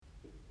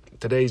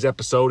Today's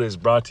episode is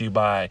brought to you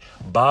by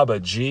Baba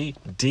G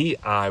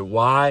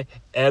DIY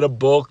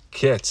Edible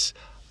Kits,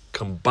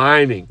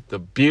 combining the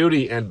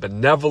beauty and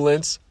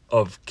benevolence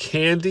of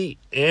candy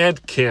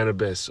and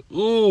cannabis.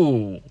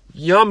 Ooh,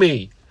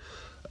 yummy.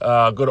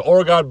 Go to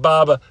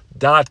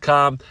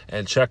OregonBaba.com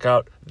and check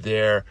out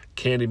their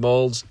candy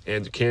molds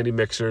and candy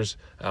mixers.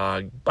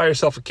 Buy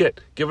yourself a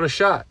kit. Give it a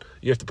shot.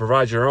 You have to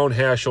provide your own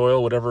hash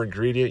oil, whatever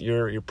ingredient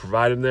you're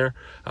providing there.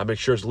 Make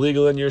sure it's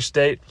legal in your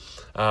state.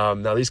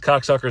 Now, these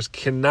cocksuckers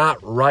cannot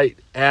write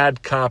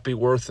ad copy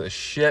worth a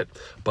shit,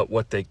 but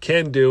what they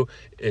can do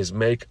is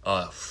make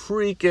a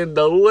freaking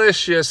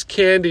delicious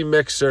candy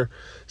mixer.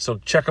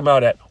 So check them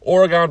out at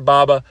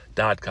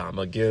OregonBaba.com.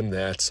 Again,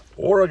 that's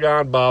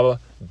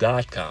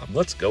OregonBaba.com.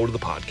 Let's go to the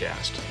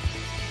podcast.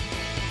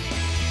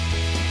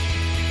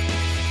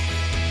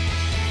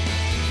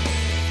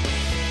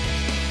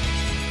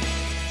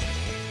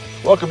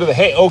 Welcome to the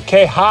Hey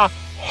Okay Ha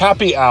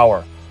Happy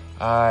Hour.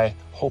 I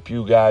hope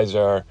you guys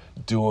are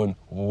doing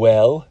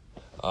well.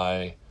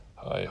 I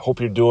hope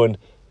you're doing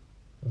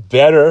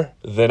better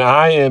than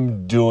I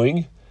am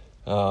doing.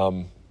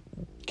 I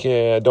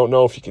don't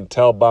know if you can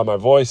tell by my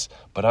voice,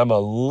 but I'm a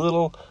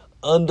little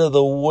under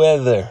the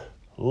weather.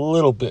 A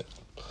little bit.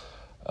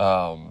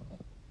 I'm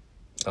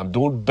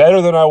doing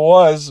better than I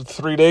was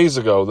 3 days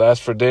ago, that's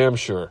for damn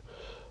sure.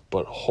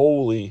 But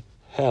holy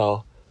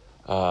hell,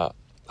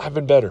 I've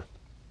been better.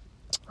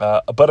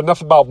 But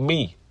enough about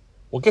me.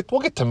 We'll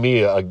get to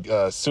me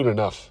soon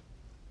enough.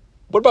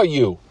 What about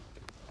you?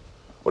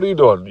 What are you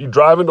doing? You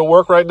driving to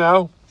work right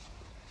now?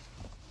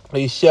 Are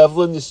you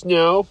shoveling the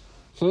snow?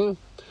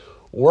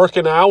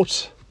 Working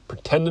out?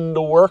 Pretending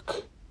to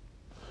work?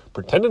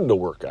 Pretending to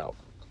work out.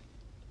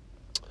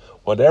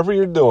 Whatever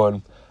you're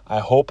doing, I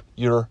hope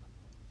you're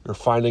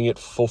finding it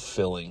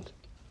fulfilling,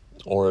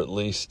 or at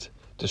least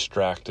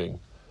distracting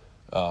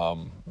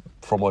from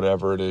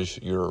whatever it is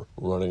you're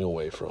running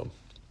away from.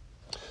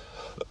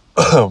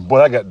 Boy,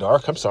 that got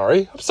dark. I'm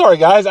sorry,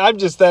 guys. I'm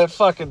just that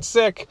fucking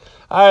sick.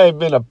 I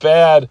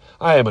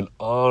am an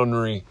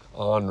ornery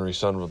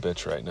son of a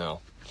bitch right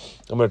now.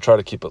 I'm going to try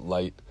to keep it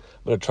light.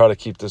 I'm going to try to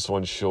keep this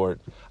one short.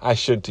 I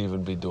shouldn't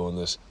even be doing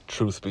this,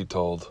 truth be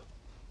told.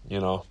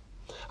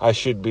 I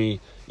should be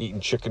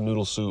eating chicken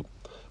noodle soup,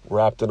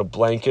 wrapped in a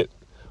blanket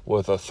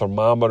with a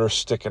thermometer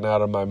sticking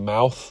out of my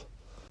mouth.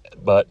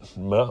 But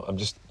no, I'm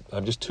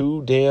just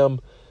too damn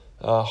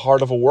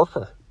hard of a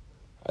worker.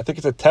 I think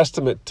it's a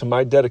testament to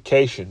my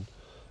dedication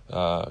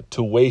to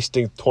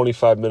wasting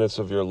 25 minutes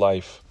of your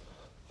life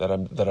that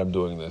I'm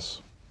doing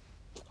this.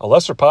 A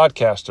lesser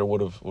podcaster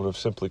would have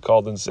simply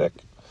called in sick,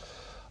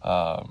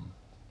 but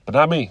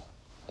not me.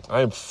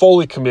 I am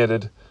fully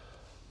committed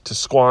to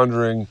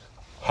squandering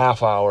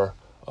half hour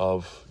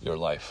of your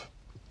life.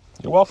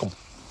 You're welcome.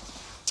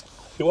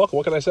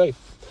 What can I say?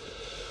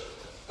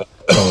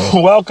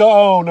 Welcome.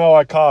 Oh, no,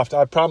 I coughed.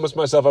 I promised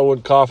myself I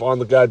wouldn't cough on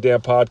the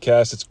goddamn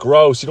podcast. It's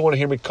gross. You don't want to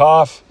hear me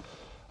cough,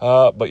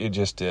 but you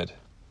just did.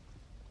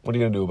 What are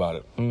you going to do about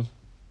it?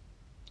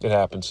 It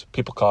happens.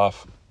 People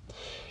cough.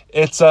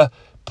 It's a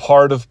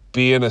part of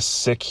being a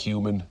sick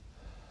human.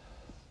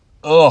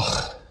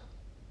 Ugh.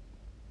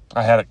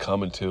 I had it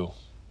coming, too.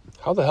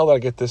 How the hell did I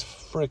get this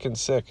freaking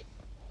sick?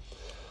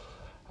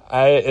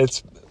 I've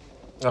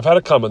had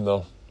it coming,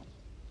 though.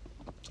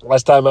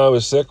 Last time I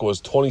was sick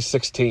was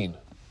 2016.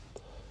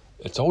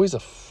 It's always a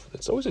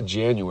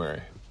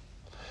January.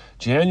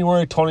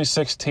 January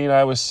 2016,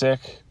 I was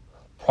sick.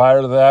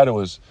 Prior to that, it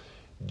was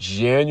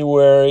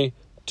January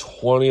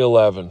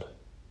 2011.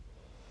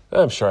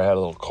 I'm sure I had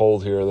a little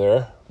cold here or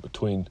there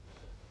between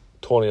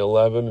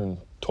 2011 and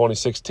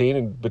 2016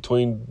 and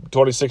between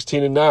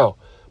 2016 and now.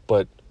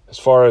 But as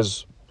far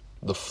as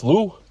the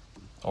flu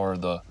or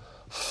the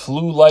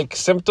flu-like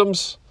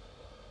symptoms,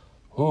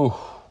 it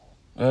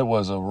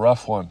was a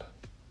rough one.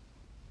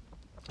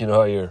 You know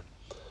how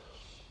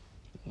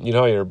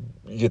you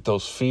get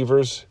those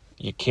fevers,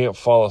 you can't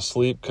fall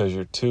asleep because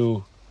you're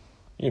too,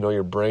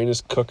 your brain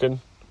is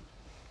cooking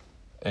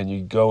and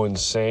you go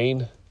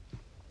insane.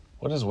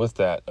 What is with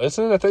that?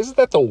 Isn't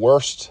that the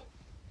worst?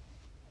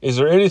 Is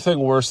there anything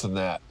worse than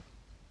that?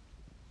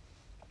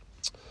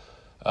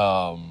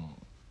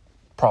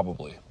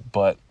 Probably,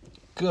 but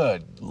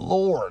good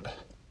Lord.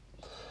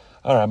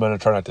 All right, I'm going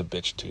to try not to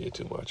bitch to you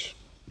too much.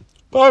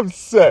 I'm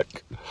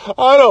sick.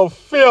 I don't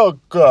feel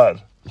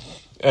good.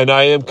 And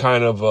I am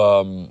kind of,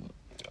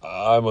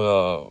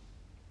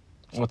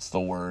 what's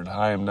the word?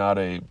 I am not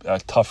a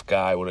tough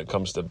guy when it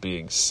comes to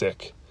being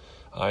sick.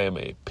 I am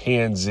a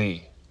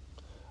pansy.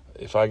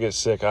 If I get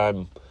sick,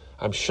 I'm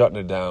shutting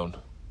it down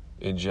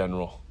in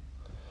general.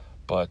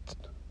 But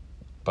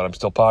I'm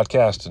still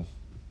podcasting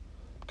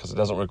because it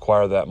doesn't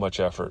require that much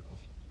effort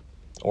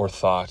or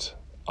thought,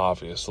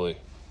 obviously.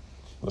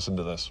 Listen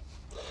to this.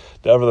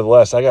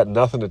 Nevertheless, I got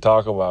nothing to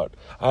talk about.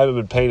 I haven't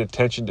been paying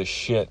attention to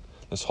shit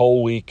this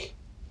whole week.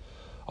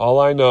 All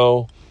I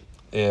know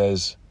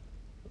is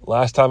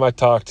last time I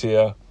talked to you,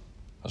 I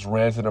was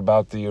ranting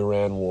about the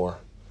Iran war,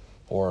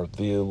 or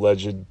the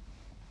allegedly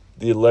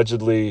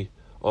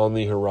on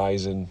the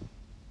horizon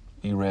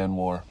Iran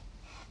war.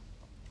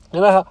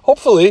 And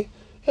hopefully,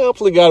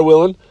 God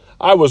willing,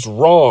 I was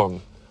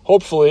wrong.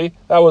 Hopefully,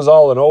 that was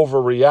all an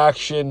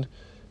overreaction,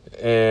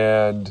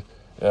 and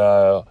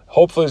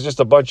hopefully it's just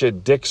a bunch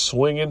of dicks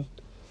swinging,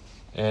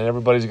 and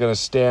everybody's going to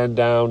stand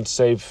down,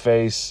 save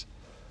face,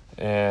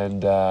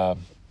 and I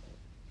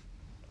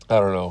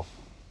don't know.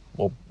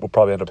 We'll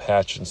probably end up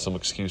hatching some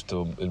excuse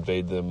to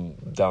invade them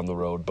down the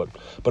road.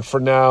 But for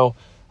now,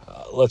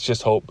 let's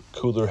just hope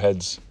cooler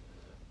heads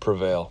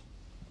prevail.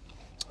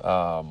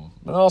 And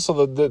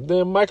also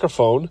the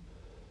microphone,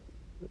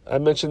 I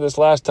mentioned this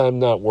last time,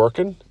 not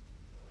working.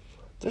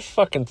 This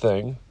fucking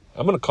thing,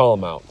 I'm going to call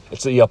them out.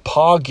 It's the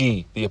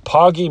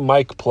Apogee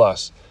Mic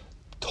Plus.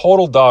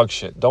 Total dog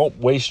shit. Don't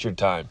waste your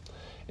time.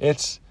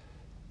 It's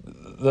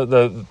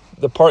the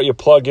part you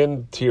plug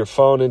into your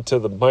phone, into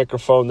the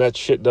microphone, that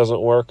shit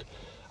doesn't work.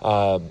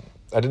 I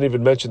didn't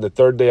even mention the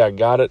third day I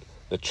got it.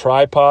 The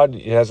tripod,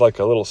 it has like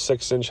a little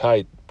 6-inch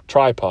height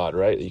tripod,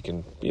 right? You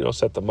can,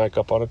 set the mic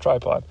up on a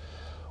tripod.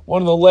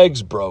 One of the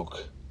legs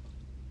broke.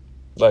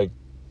 Like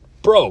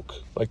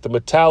the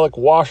metallic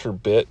washer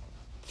bit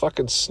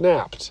fucking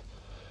snapped.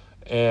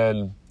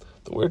 And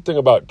the weird thing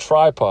about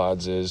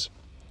tripods is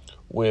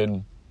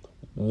when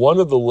one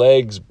of the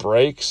legs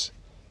breaks,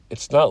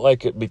 it's not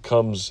like it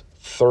becomes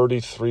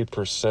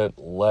 33%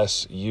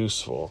 less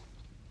useful.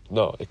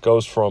 No, it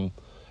becomes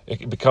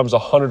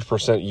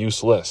 100%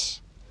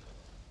 useless.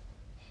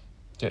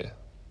 Yeah.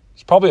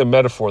 It's probably a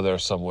metaphor there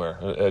somewhere,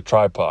 a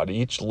tripod.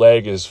 Each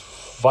leg is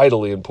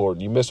vitally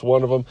important. You miss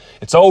one of them,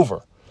 it's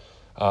over.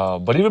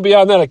 But even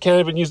beyond that, I can't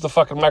even use the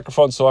fucking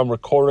microphone, so I'm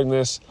recording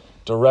this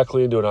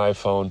directly into an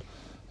iPhone.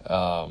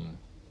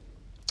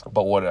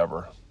 But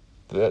whatever.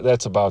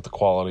 That's about the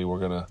quality we're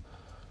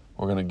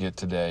gonna get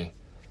today.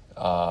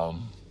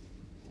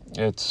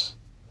 It's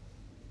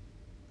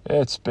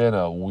been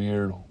a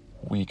weird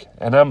week,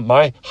 and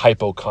my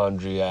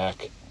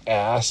hypochondriac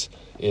ass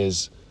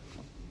is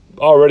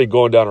already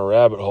going down a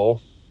rabbit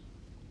hole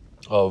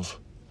of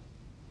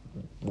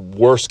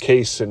worst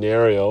case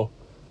scenario.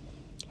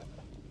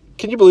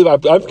 Can you believe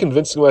I'm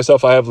convincing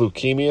myself I have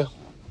leukemia?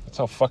 That's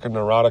how fucking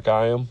neurotic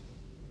I am.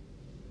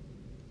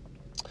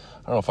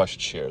 I don't know if I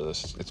should share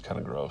this. It's kind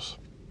of gross.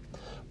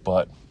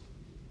 But,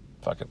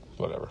 fuck it,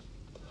 whatever.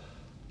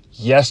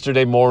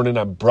 Yesterday morning,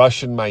 I'm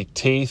brushing my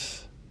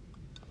teeth.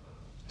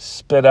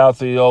 Spit out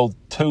the old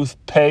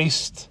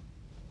toothpaste.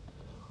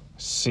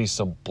 See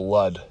some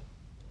blood.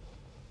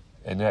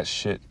 And that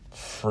shit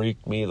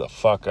freaked me the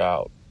fuck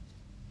out.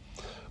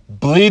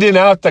 Bleeding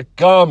out the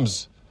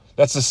gums.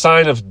 That's a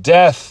sign of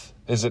death,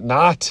 is it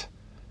not?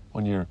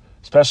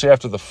 Especially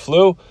after the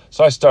flu.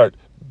 So I start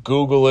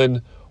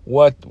Googling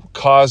what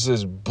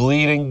causes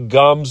bleeding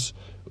gums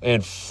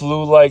and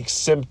flu-like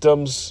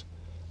symptoms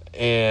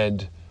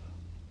and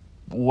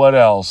what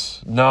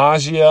else?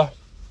 Nausea.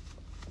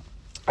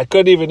 I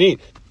couldn't even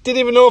eat. Didn't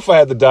even know if I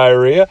had the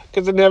diarrhea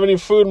because I didn't have any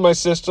food in my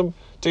system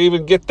to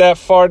even get that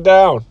far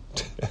down.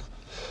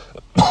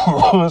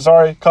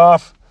 Sorry,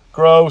 cough,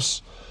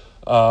 gross.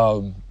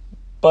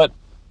 But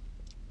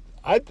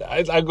I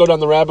go down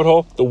the rabbit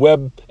hole, the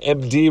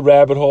WebMD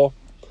rabbit hole.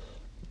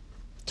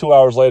 2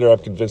 hours later, I'm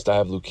convinced I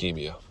have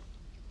leukemia.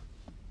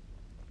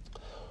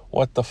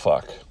 What the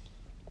fuck?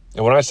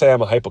 And when I say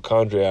I'm a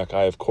hypochondriac,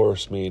 I of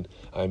course mean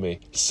I'm a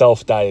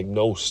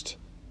self-diagnosed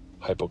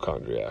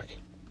hypochondriac.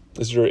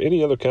 Is there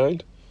any other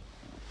kind?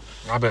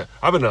 I've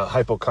been a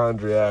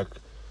hypochondriac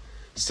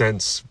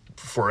since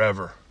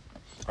forever.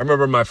 I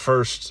remember my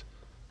first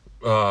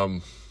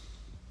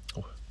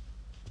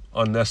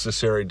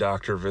unnecessary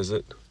doctor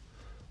visit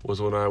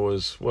was when I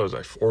was,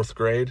 fourth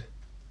grade?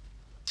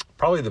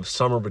 Probably the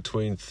summer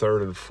between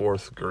third and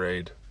fourth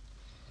grade.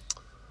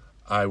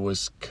 I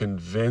was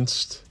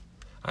convinced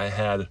I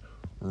had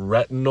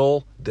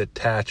retinal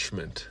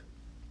detachment.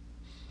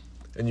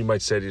 And you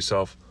might say to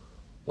yourself,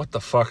 what the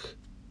fuck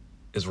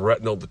is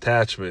retinal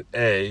detachment?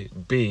 A.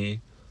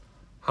 B.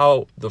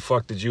 How the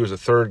fuck did you as a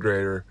third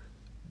grader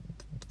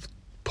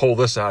pull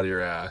this out of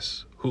your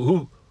ass?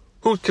 Who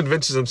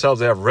convinces themselves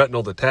they have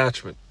retinal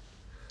detachment?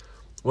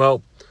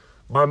 Well,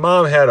 my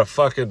mom had a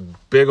fucking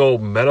big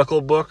old medical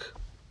book.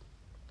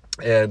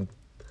 And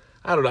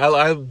I don't know,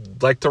 I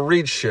like to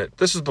read shit.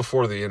 This is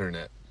before the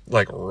internet.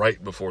 Like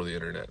right before the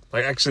internet.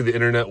 Like actually the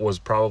internet was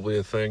probably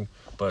a thing,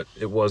 but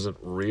it wasn't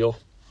real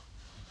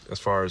as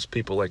far as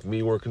people like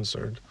me were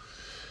concerned.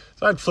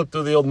 So I'd flip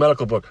through the old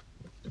medical book.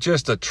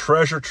 Just a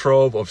treasure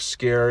trove of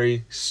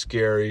scary,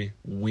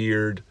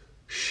 weird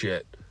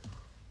shit.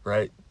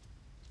 Right?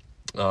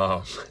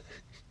 But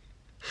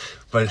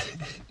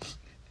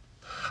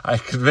I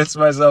convinced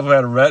myself I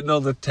had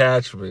retinal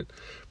detachment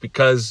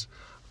because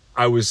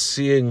I was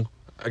seeing,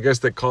 I guess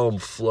they call them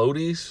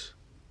floaties.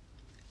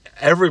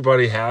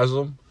 Everybody has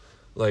them.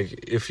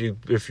 Like if you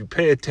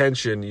pay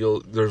attention,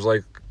 there's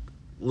like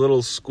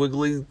little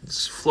squiggly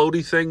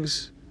floaty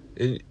things.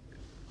 Do you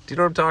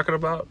know what I'm talking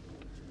about?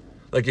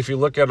 Like if you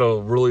look at a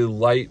really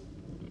light,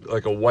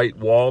 like a white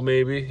wall,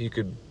 maybe you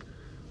could.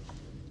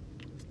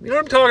 You know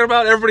what I'm talking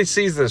about? Everybody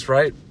sees this,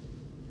 right?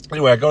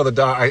 Anyway, I go to the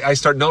doc. I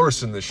start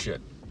noticing this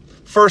shit.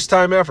 First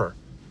time ever.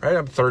 Right?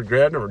 I'm third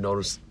grade. I never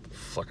noticed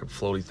fucking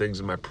floaty things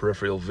in my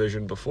peripheral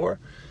vision before.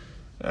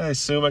 I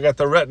assume I got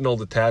the retinal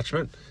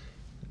detachment.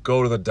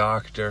 Go to the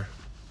doctor.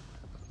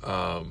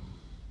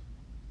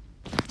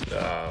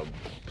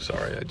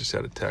 Sorry, I just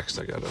had a text.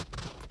 I got to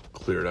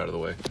clear it out of the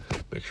way.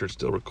 Make sure it's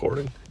still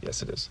recording.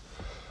 Yes, it is.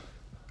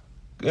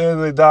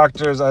 And the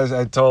doctors,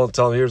 I told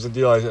him, here's the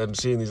deal. I'm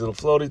seeing these little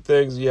floaty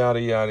things,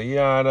 yada, yada,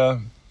 yada.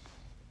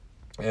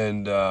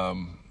 And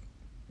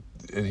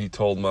he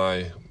told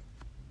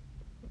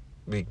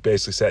he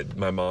basically sat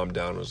my mom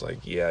down and was like,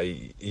 yeah,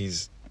 he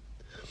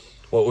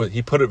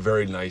put it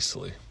very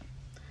nicely.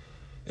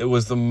 It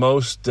was the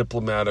most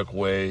diplomatic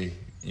way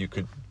you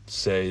could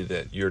say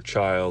that your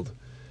child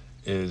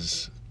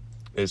is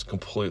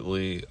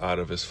completely out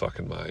of his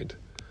fucking mind.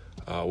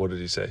 What did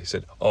he say? He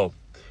said,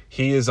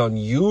 he is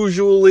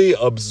unusually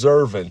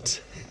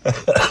observant.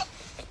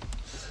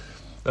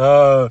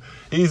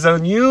 He's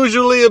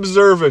unusually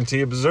observant.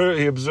 He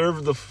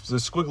observed the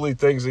squiggly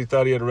things. He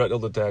thought he had retinal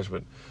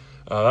detachment.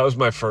 That was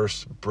my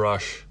first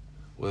brush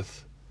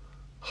with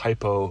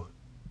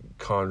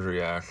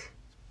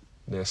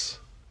hypochondriacness,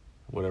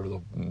 whatever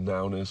the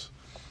noun is.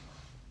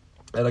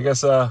 And I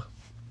guess, but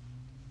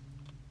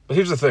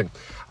here's the thing.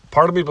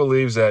 Part of me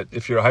believes that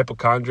if you're a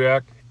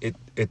hypochondriac, it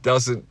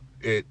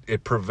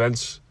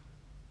prevents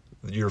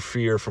your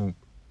fear from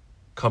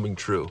coming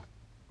true.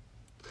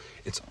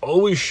 It's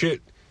always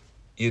shit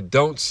you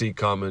don't see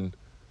coming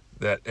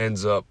that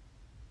ends up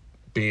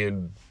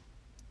being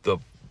the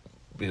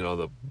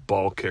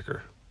ball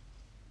kicker.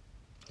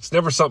 It's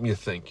never something you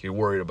think you're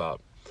worried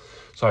about.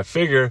 So I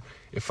figure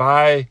if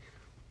I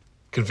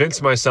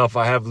convince myself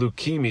I have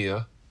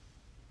leukemia,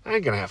 I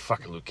ain't gonna have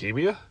fucking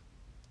leukemia.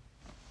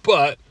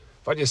 But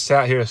if I just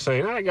sat here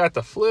saying, I got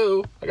the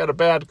flu, I got a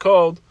bad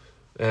cold,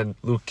 and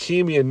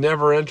leukemia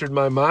never entered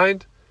my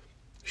mind,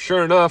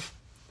 sure enough,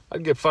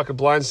 I'd get fucking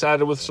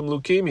blindsided with some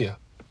leukemia.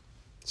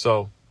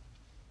 So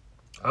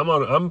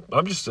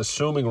I'm just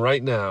assuming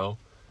right now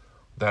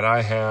that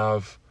I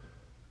have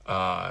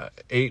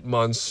 8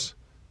 months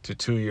to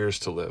 2 years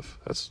to live.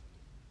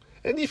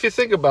 And if you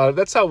think about it,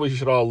 that's how we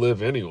should all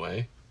live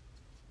anyway.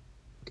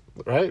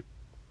 Right?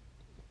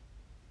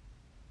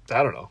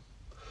 I don't know.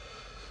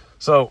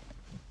 So,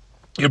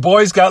 your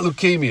boy's got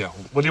leukemia.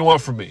 What do you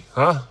want from me?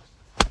 Huh?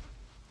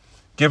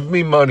 Give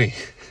me money.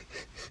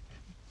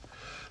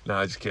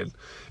 Nah, just kidding.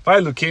 If I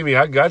had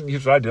leukemia,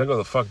 here's what I do. I go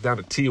the fuck down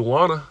to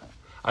Tijuana.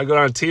 I go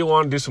down to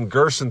Tijuana, do some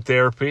Gerson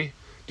Therapy,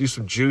 do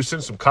some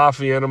juicing, some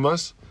coffee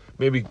enemas,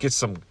 maybe get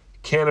some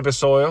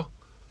cannabis oil,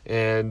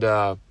 and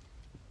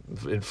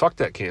fuck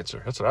that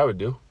cancer. That's what I would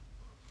do.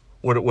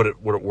 Would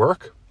it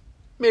work?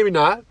 Maybe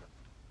not.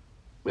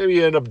 Maybe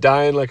you end up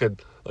dying like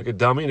a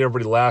dummy and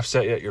everybody laughs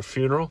at you at your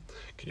funeral.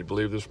 Can you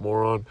believe this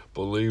moron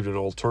believed in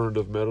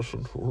alternative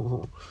medicine?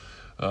 Well,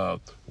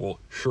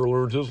 sure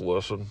learned his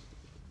lesson.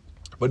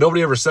 But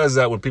nobody ever says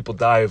that when people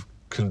die of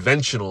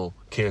conventional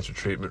cancer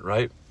treatment,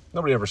 right?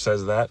 Nobody ever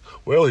says that.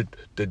 Well,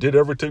 they did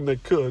everything they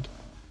could.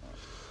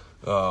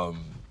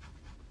 I'm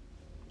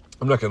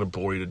not going to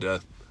bore you to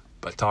death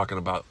by talking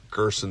about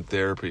Gerson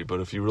Therapy, but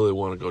if you really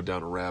want to go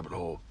down a rabbit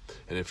hole,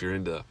 and if you're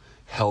into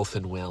health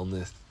and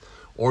wellness,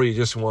 or you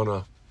just want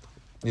to,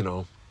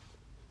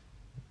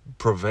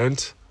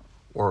 prevent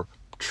or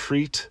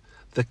treat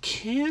the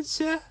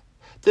cancer,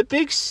 the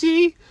big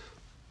C,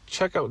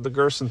 check out the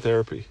Gerson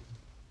Therapy.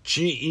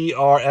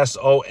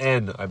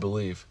 Gerson, I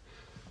believe.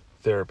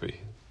 Therapy.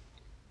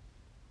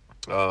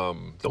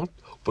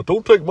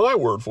 Don't take my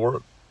word for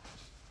it.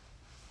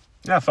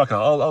 Yeah, fuck it.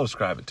 I'll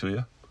describe it to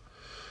you.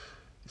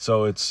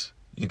 So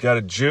you got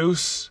to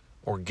juice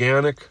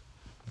organic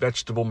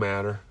vegetable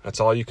matter.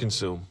 That's all you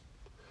consume.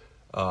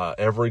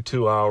 Every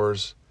 2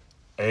 hours,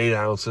 8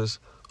 ounces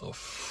of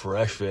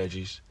fresh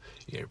veggies.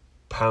 You're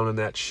pounding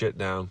that shit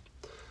down.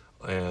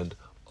 And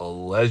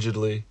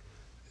allegedly,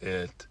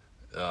 it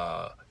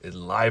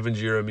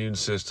enlivens your immune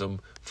system,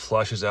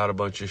 flushes out a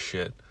bunch of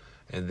shit.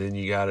 And then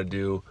you got to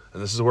do,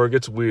 and this is where it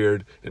gets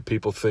weird, and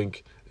people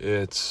think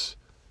it's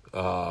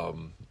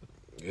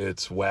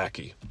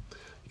wacky.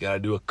 You got to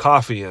do a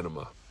coffee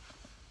enema,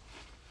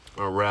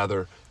 or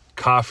rather,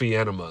 coffee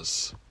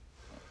enemas.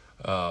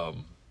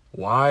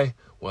 Why?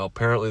 Well,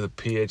 apparently the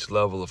pH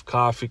level of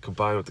coffee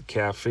combined with the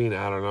caffeine,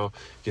 I don't know,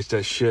 gets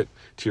that shit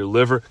to your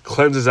liver,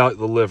 cleanses out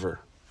the liver,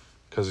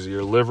 because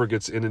your liver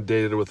gets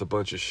inundated with a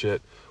bunch of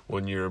shit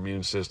when your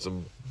immune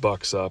system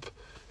bucks up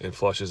and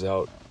flushes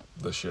out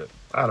the shit.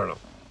 I don't know.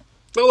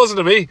 Don't listen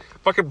to me.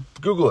 Fucking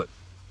Google it.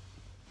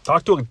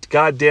 Talk to a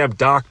goddamn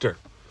doctor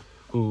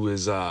who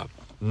is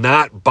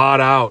not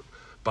bought out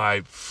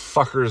by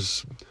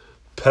fuckers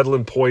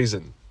peddling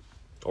poison.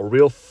 A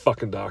real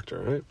fucking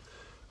doctor,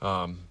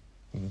 right?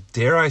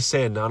 Dare I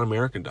say a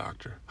non-American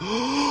doctor?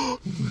 No.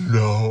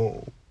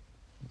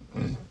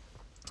 You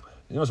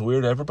know what's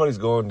weird? Everybody's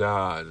going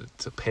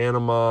to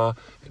Panama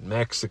and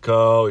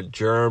Mexico and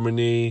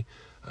Germany,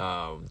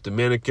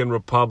 Dominican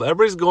Republic.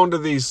 Everybody's going to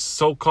these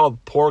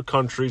so-called poor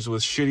countries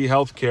with shitty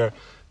healthcare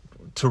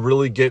to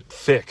really get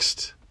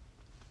fixed.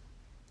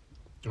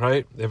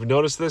 Right? Have you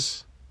noticed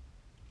this?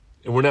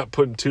 and we're not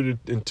putting two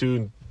and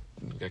two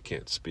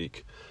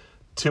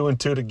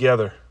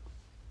together.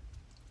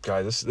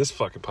 Guys, this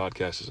fucking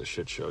podcast is a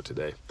shit show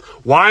today.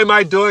 Why am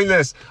I doing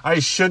this? I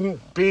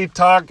shouldn't be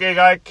talking.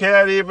 I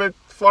can't even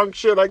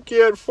function. I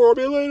can't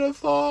formulate a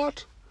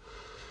thought.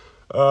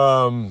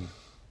 But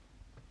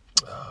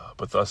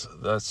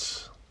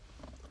that's.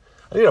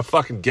 I need a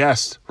fucking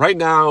guest. Right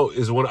now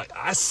is a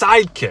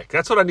sidekick.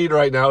 That's what I need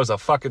right now is a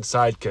fucking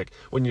sidekick.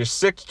 When you're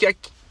sick, you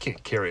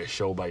can't carry a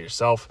show by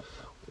yourself.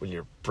 When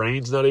your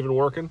brain's not even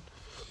working.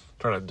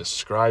 Trying to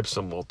describe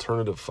some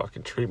alternative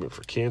fucking treatment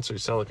for cancer. You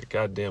sound like a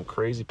goddamn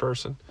crazy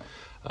person.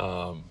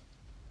 I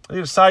need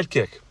a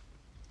sidekick.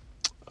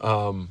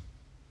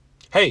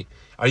 Hey,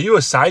 are you a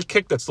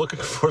sidekick that's looking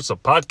for some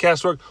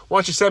podcast work? Why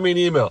don't you send me an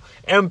email?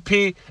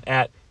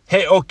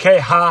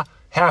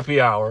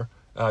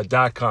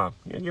 mp@heyokhappyhour.com.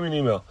 Give me an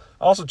email.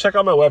 Also, check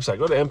out my website.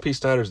 Go to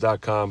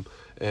mpsnyders.com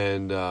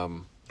and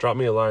drop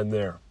me a line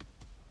there.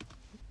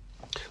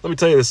 Let me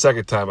tell you the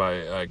second time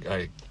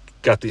I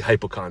got the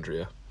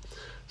hypochondria.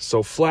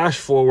 So flash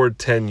forward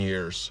 10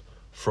 years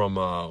from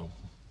when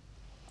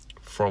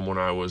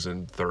I was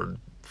in 3rd,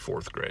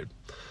 4th grade.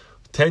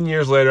 10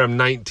 years later, I'm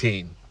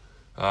 19,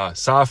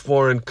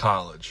 sophomore in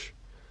college.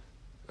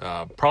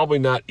 Probably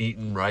not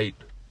eating right,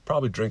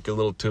 probably drinking a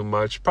little too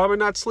much, probably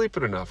not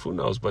sleeping enough, who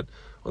knows. But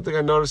one thing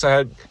I noticed,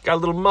 I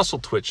got little muscle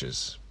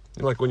twitches.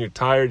 You know, like when you're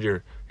tired,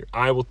 your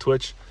eye will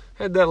twitch.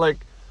 I had that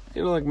like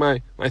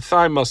my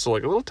thigh muscle,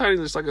 like a little tiny,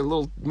 just like a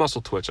little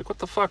muscle twitch. Like, what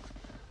the fuck?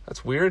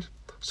 That's weird.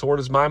 So where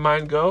does my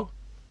mind go?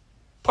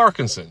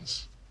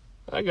 Parkinson's.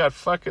 I got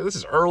this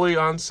is early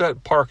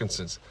onset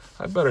Parkinson's.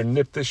 I better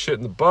nip this shit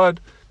in the bud.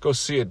 Go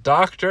see a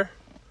doctor.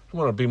 I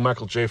want to be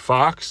Michael J.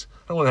 Fox.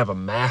 I don't want to have a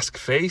mask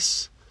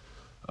face.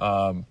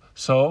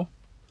 So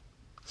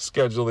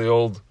schedule the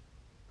old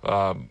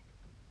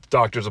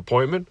doctor's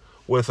appointment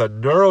with a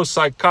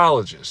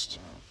neuropsychologist.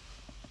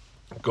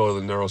 Go to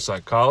the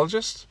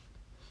neuropsychologist.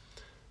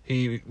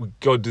 He would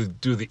go to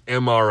do the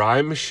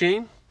MRI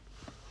machine.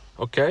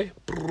 Okay.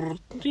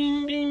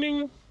 Ding, ding,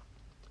 ding.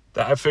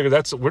 I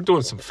figure we're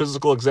doing some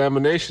physical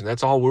examination.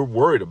 That's all we're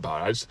worried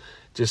about. I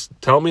just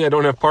tell me I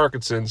don't have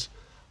Parkinson's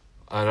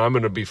and I'm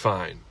going to be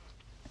fine.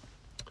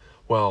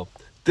 Well,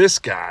 this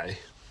guy,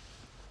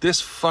 this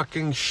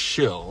fucking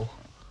shill,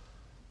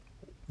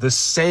 the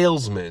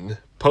salesman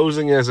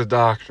posing as a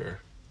doctor,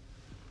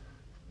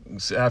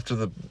 after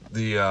the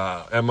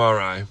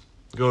MRI,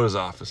 go to his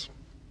office.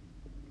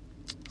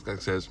 This guy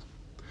says,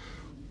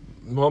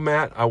 well,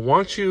 Matt, I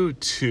want you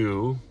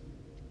to,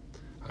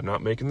 I'm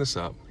not making this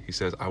up. He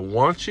says, I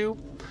want you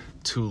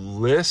to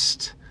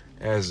list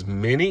as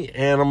many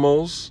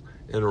animals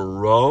in a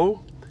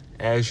row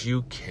as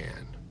you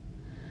can.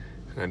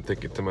 And I'm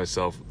thinking to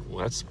myself, well,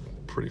 that's a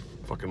pretty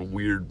fucking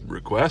weird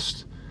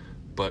request.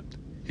 But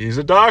he's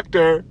a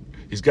doctor.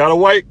 He's got a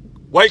white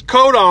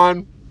coat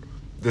on.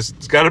 There's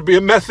got to be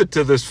a method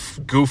to this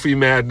goofy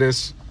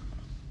madness.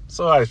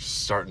 So I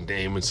start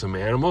naming some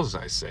animals.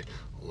 I say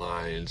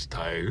lions,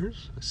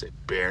 tigers. I say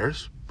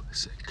bears. I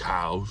say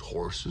cows,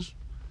 horses,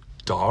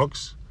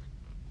 dogs,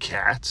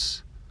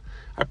 cats.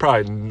 I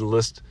probably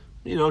list,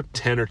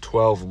 10 or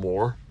 12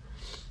 more.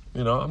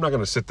 I'm not going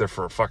to sit there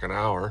for a fucking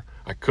hour.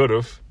 I could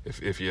have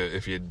if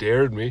you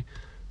dared me,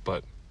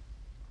 but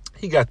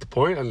he got the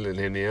point. I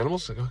named the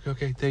animals.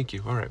 Okay, thank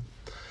you. All right.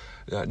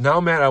 Now,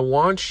 Matt, I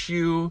want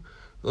you.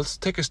 Let's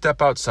take a step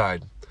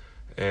outside.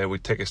 And we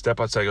take a step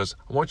outside. He goes,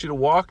 I want you to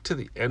walk to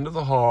the end of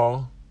the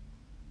hall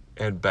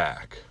and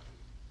back.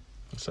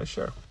 I say,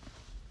 sure.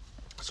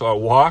 So I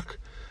walk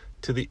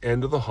to the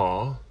end of the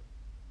hall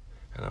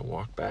and I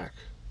walk back.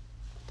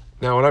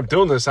 Now, when I'm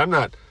doing this, I'm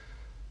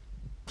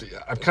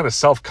kind of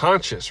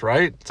self-conscious,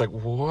 right? It's like,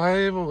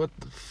 why? So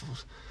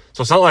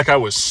it's not like I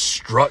was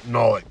strutting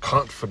all like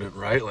confident,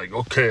 right? Like,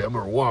 okay, I'm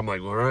going to walk. I'm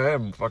like, all right,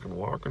 I'm fucking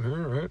walking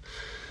here, right?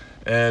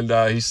 And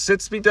he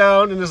sits me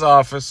down in his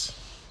office.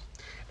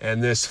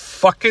 And this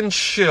fucking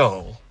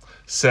shill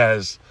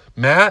says,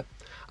 Matt,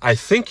 I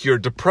think you're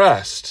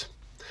depressed.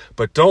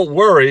 But don't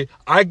worry,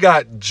 I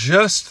got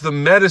just the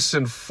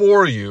medicine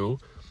for you.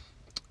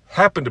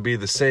 Happened to be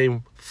the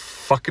same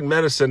fucking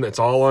medicine. It's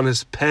all on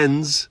his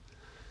pens.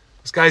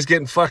 This guy's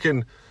getting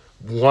fucking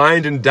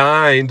wined and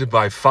dined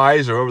by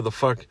Pfizer over the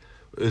fuck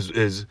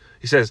is.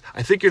 He says,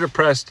 I think you're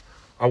depressed.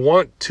 I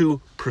want to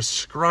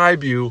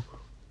prescribe you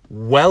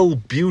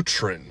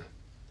Wellbutrin.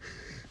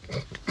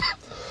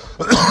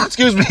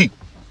 Excuse me.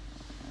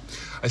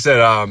 I said,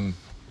 I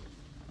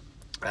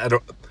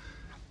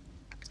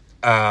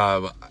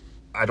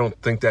don't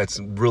think that's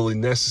really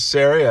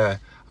necessary.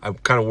 I'm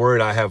kind of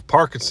worried I have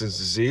Parkinson's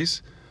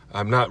disease.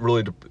 I'm not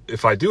really,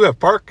 if I do have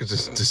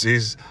Parkinson's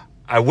disease,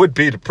 I would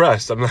be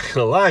depressed. I'm not going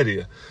to lie to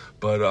you.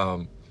 But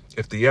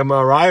if the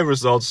MRI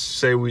results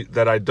say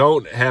that I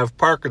don't have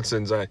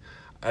Parkinson's,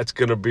 that's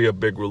going to be a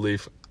big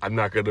relief. I'm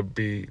not going to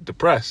be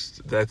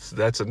depressed.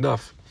 That's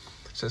enough.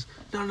 He says,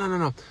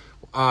 no.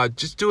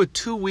 Just do a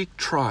 2-week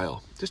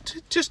trial.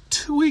 Just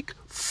 2-week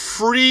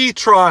free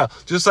trial.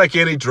 Just like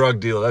any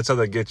drug deal. That's how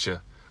they get you,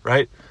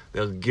 right?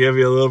 They'll give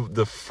you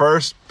the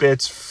first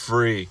bits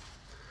free.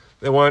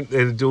 They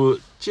to do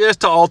it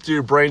just to alter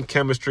your brain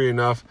chemistry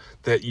enough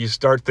that you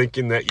start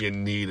thinking that you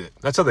need it.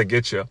 That's how they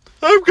get you.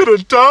 I'm going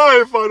to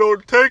die if I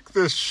don't take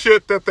this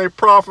shit that they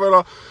profit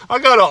on. I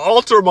got to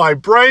alter my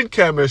brain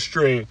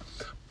chemistry.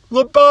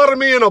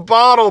 Lobotomy in a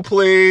bottle,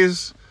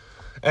 please.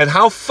 And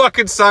how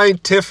fucking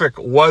scientific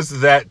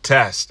was that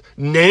test?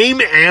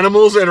 Name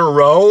animals in a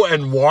row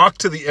and walk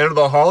to the end of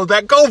the hall of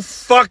that? Go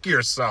fuck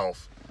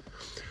yourself.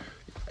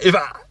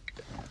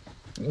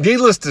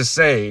 Needless to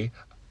say,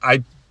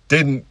 I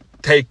didn't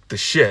take the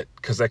shit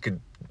because I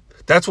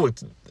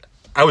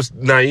was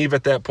naive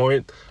at that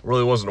point. I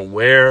really wasn't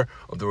aware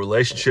of the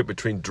relationship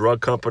between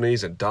drug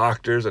companies and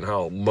doctors and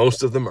how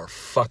most of them are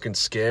fucking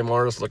scam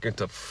artists looking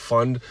to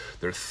fund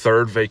their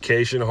third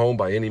vacation home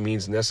by any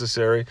means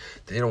necessary.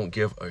 They don't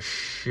give a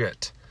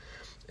shit.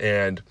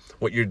 And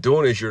what you're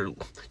doing is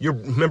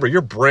remember,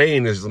 your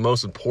brain is the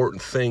most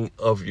important thing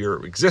of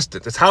your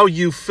existence. It's how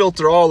you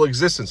filter all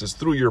existence is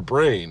through your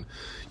brain.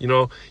 You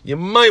know, you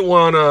might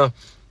want to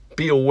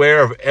be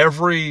aware of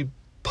every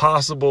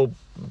possible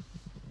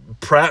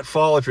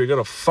pratfall if you're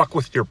going to fuck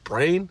with your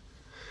brain.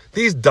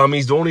 These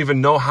dummies don't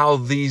even know how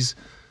these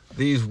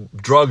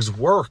drugs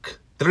work.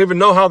 They don't even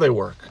know how they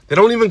work. They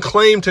don't even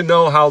claim to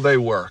know how they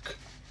work.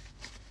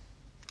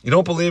 You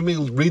don't believe me?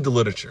 Read the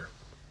literature.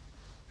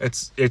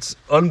 It's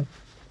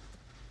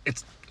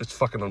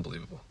fucking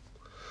unbelievable.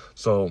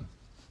 So,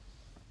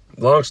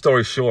 long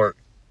story short,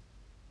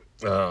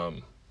 I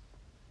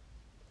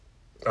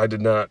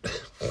did not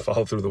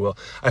follow through the will.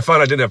 I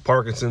found I didn't have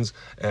Parkinson's,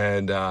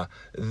 and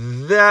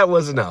that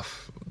was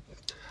enough.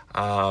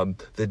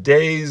 The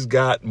days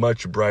got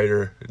much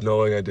brighter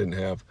knowing I didn't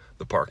have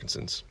the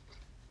Parkinson's.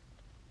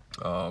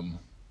 After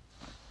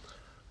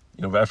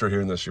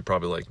hearing this, you're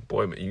probably like,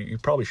 boy, man, you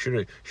probably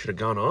should have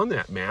gone on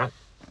that, Matt.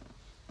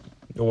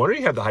 No wonder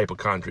you have the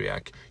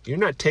hypochondriac. You're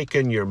not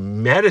taking your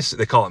medicine.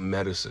 They call it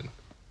medicine.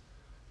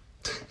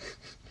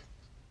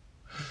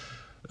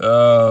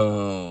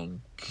 Oh,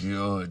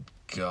 good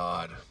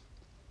God.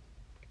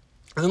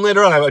 And then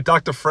later on, I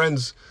talked to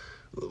friends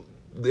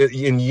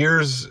in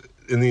the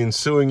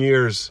ensuing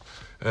years,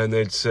 and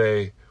they'd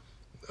say,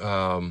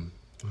 I'm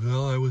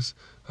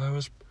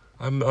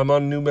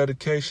on new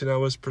medication. I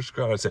was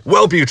prescribed. I'd say,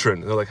 Wellbutrin.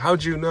 And they're like,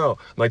 how'd you know?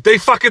 I'm like, they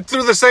fucking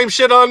threw the same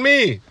shit on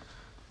me.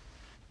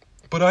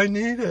 But I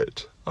need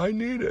it. I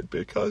need it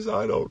because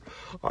I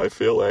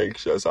feel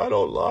anxious.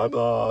 Blah,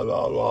 blah,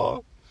 blah.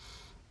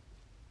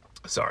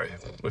 Sorry.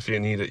 If you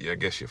need it, I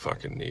guess you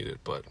fucking need it.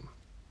 But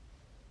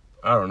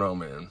I don't know,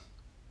 man.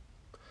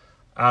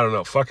 I don't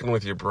know. Fucking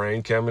with your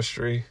brain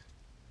chemistry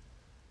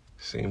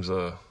seems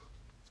a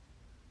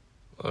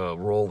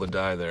roll of the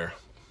die there.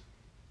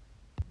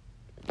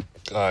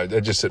 I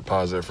just hit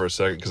pause there for a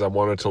second because I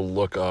wanted to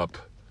look up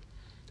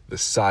the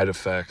side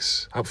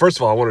effects. First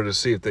of all, I wanted to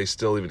see if they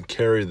still even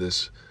carry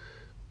this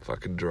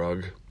fucking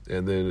drug.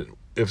 And then,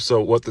 if so,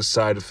 what the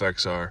side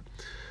effects are.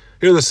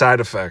 Here are the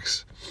side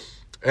effects.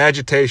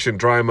 Agitation,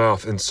 dry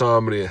mouth,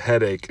 insomnia,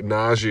 headache,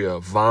 nausea,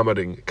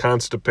 vomiting,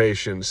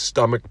 constipation,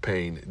 stomach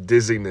pain,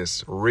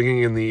 dizziness,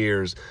 ringing in the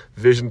ears,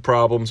 vision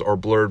problems or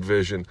blurred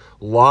vision,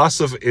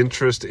 loss of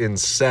interest in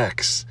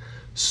sex,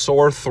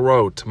 sore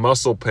throat,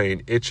 muscle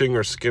pain, itching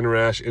or skin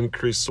rash,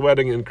 increased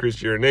sweating,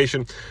 increased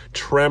urination,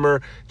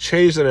 tremor,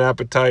 change in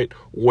appetite,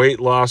 weight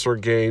loss or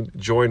gain,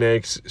 joint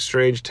aches,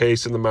 strange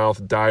taste in the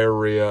mouth,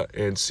 diarrhea,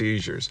 and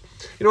seizures.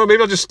 You know what?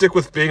 Maybe I'll just stick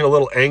with being a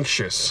little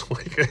anxious.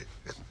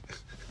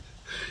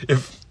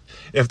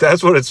 If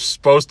that's what it's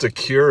supposed to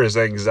cure is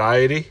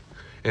anxiety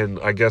and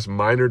I guess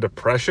minor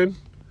depression,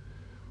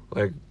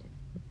 like,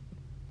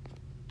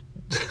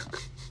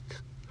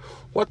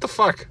 what the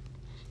fuck?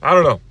 I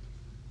don't know.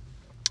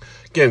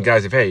 Again,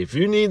 guys, if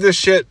you need this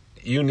shit,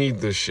 you need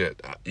this shit.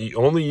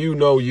 Only you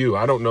know you.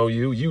 I don't know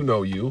you. You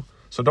know you.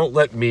 So don't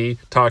let me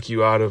talk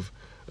you out of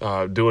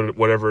doing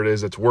whatever it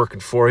is that's working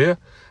for you.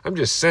 I'm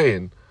just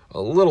saying,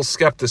 a little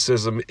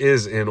skepticism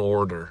is in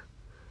order.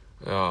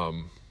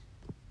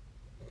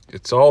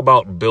 It's all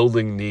about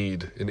building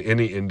need in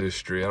any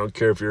industry. I don't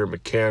care if you're a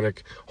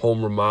mechanic,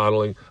 home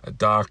remodeling, a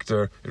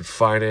doctor, in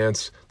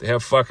finance. They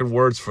have fucking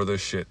words for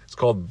this shit. It's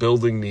called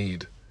building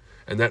need.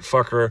 And that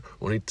fucker,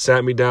 when he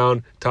sat me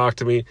down, talked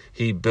to me,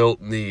 he built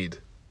need.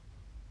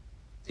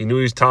 He knew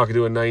he was talking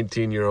to a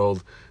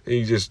 19-year-old.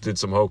 He just did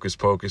some hocus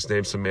pocus,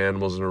 named some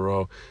animals in a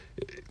row.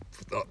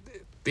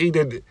 He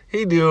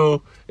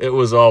knew it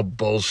was all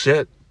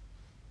bullshit.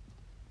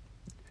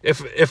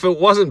 If it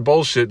wasn't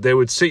bullshit, they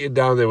would sit you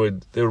down, they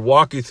would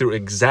walk you through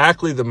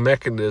exactly the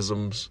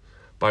mechanisms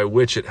by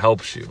which it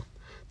helps you.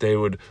 They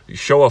would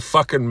show a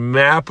fucking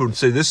map and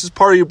say, this is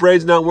part of your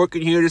brain's not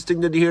working here, this thing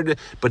didn't here,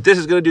 but this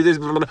is going to do this.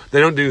 Blah, blah, blah. They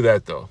don't do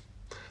that, though.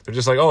 They're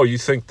just like, oh, you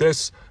think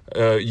this,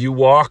 you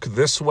walk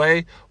this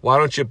way, why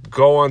don't you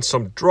go on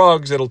some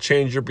drugs that'll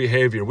change your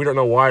behavior? We don't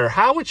know why or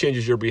how it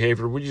changes your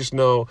behavior. We just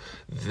know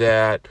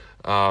that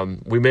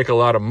we make a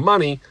lot of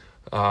money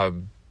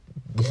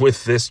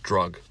with this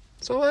drug.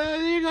 So there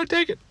you go,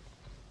 take it.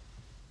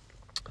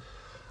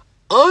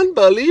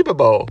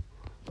 Unbelievable.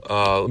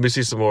 Let me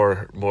see some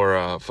more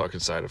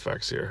fucking side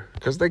effects here.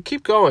 Because they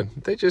keep going.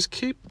 They just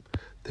keep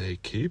They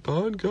keep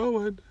on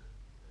going.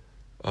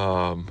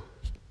 Oh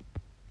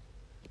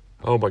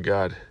my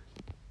God.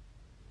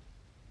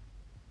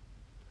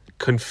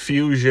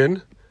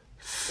 Confusion,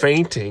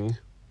 fainting,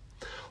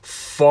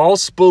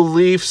 false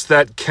beliefs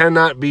that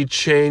cannot be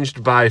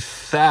changed by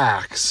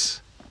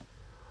facts.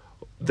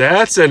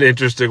 That's an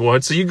interesting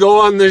one. So you go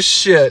on this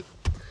shit,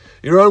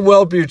 you're on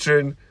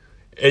Wellbutrin,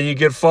 and you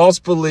get false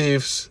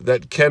beliefs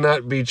that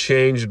cannot be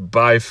changed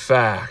by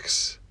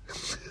facts.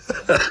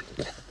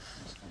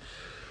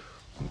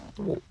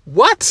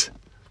 What?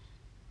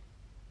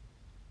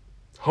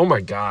 Oh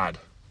my God.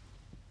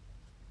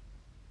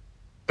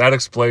 That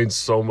explains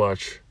so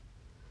much.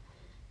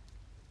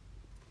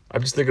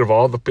 I'm just thinking of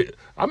all the...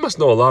 I must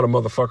know a lot of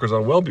motherfuckers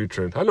on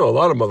Wellbutrin. I know a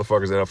lot of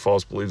motherfuckers that have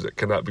false beliefs that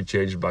cannot be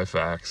changed by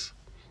facts.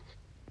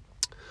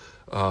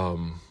 Oh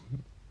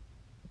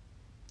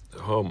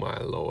my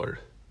Lord.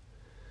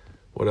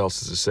 What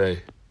else does it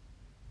say?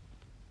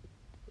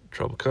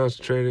 Trouble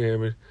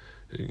concentrating,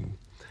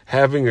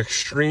 having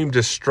extreme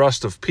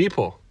distrust of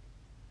people.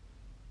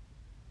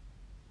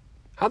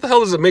 How the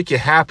hell does it make you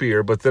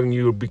happier, but then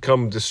you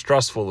become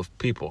distrustful of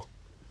people?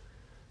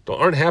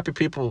 Aren't happy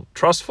people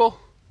trustful?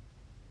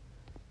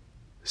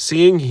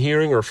 Seeing,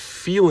 hearing, or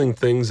feeling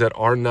things that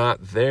are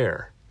not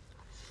there.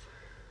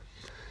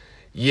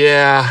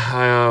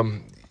 Yeah,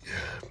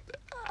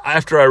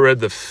 after I read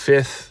the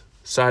 5th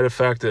side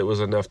effect, it was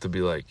enough to be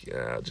like,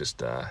 yeah,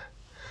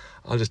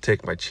 I'll just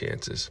take my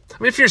chances.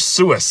 I mean, if you're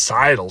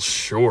suicidal,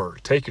 sure,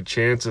 take your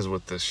chances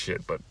with this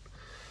shit, but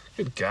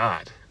good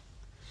God.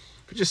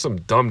 If you're just some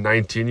dumb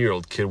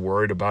 19-year-old kid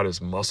worried about his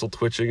muscle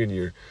twitching and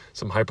you're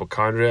some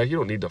hypochondriac, you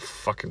don't need to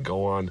fucking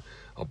go on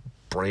a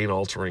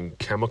brain-altering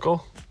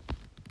chemical.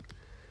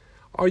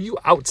 Are you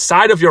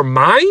outside of your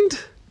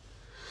mind?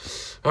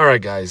 All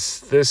right,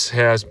 guys, this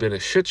has been a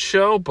shit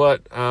show,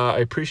 but I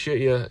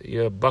appreciate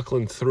you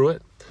buckling through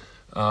it.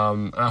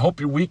 I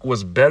hope your week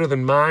was better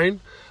than mine.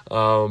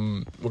 We're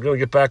going to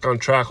get back on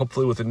track,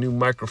 hopefully with a new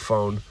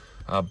microphone,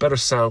 better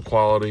sound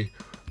quality,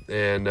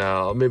 and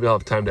maybe I'll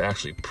have time to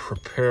actually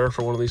prepare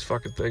for one of these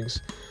fucking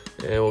things,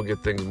 and we'll get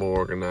things more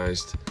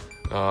organized,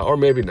 or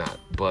maybe not,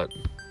 but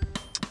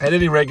at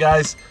any rate,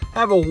 guys,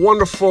 have a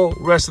wonderful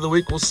rest of the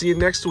week. We'll see you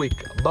next week.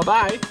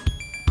 Bye-bye.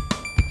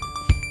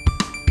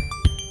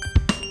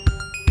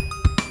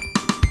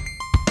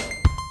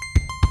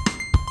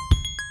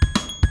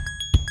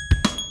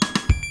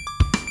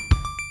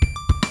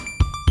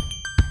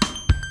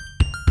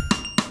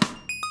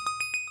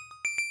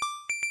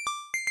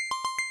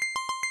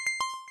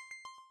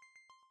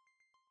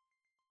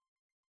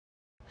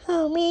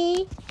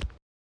 Homie.